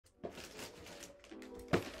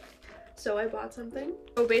so I bought something.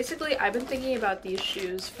 So basically, I've been thinking about these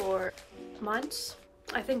shoes for months.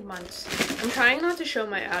 I think months. I'm trying not to show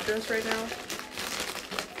my address right now.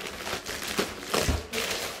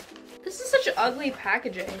 This is such ugly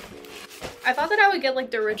packaging. I thought that I would get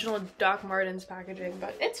like the original Doc Martens packaging,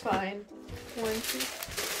 but it's fine. One, two.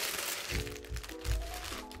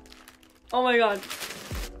 Oh my god.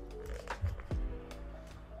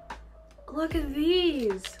 Look at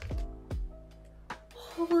these.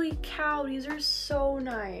 Holy cow, these are so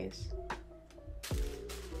nice.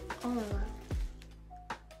 Oh my god.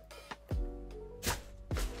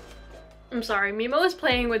 I'm sorry, Mimo is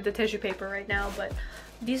playing with the tissue paper right now, but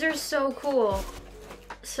these are so cool.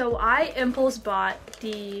 So I impulse bought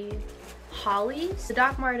the Hollies, the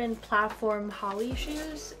Doc Marten platform Holly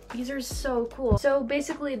shoes. These are so cool. So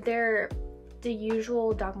basically they're the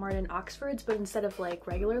usual Doc Marten Oxfords, but instead of like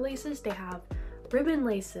regular laces, they have ribbon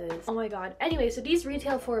laces. Oh my god. Anyway, so these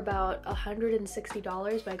retail for about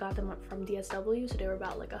 $160, but I got them from DSW, so they were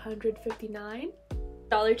about like $159.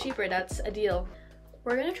 $1 cheaper, that's a deal.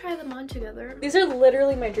 We're gonna try them on together. These are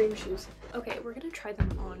literally my dream shoes. Okay, we're gonna try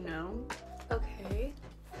them on now. Okay.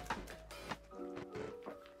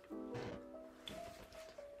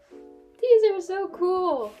 These are so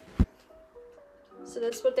cool. So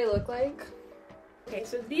that's what they look like. Okay,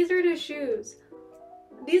 so these are the shoes.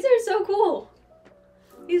 These are so cool.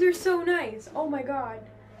 These are so nice. Oh my god.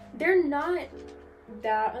 They're not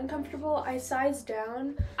that uncomfortable. I sized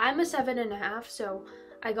down. I'm a 7.5, so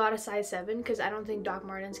I got a size 7 because I don't think Doc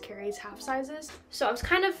Martens carries half sizes. So I was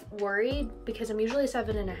kind of worried because I'm usually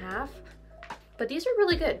 7.5, but these are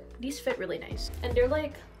really good. These fit really nice. And they're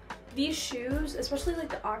like, these shoes, especially like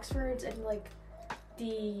the Oxfords and like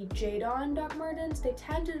the Jadon Doc Martens, they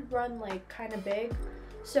tend to run like kind of big.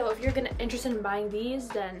 So if you're interested in buying these,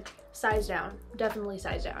 then size down, definitely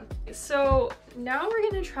size down. So now we're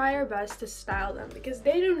gonna try our best to style them because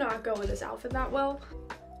they do not go with this outfit that well.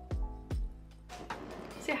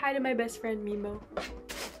 Say hi to my best friend Mimo.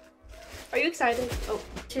 Are you excited? Oh,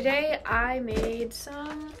 today I made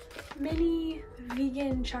some mini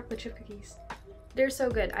vegan chocolate chip cookies. They're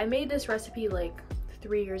so good. I made this recipe like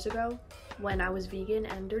 3 years ago when I was vegan,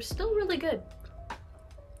 and they're still really good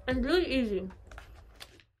and really easy.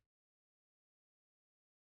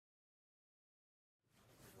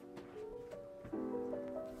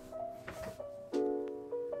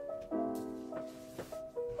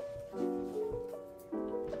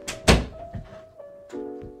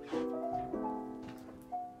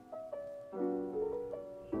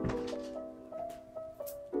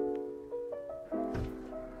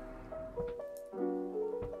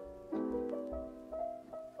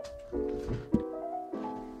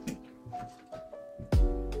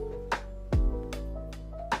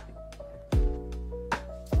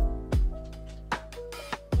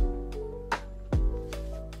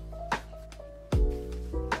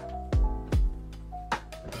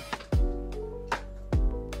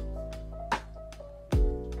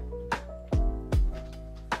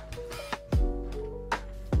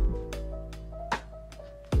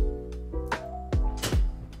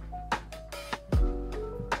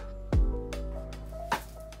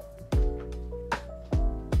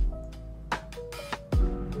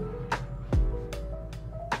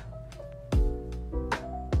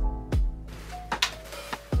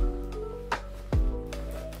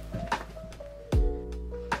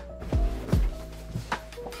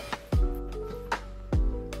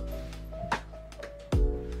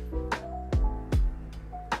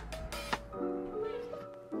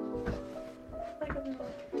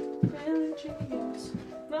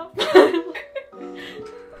 No.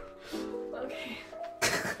 Okay.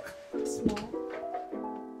 Small.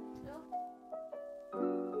 No.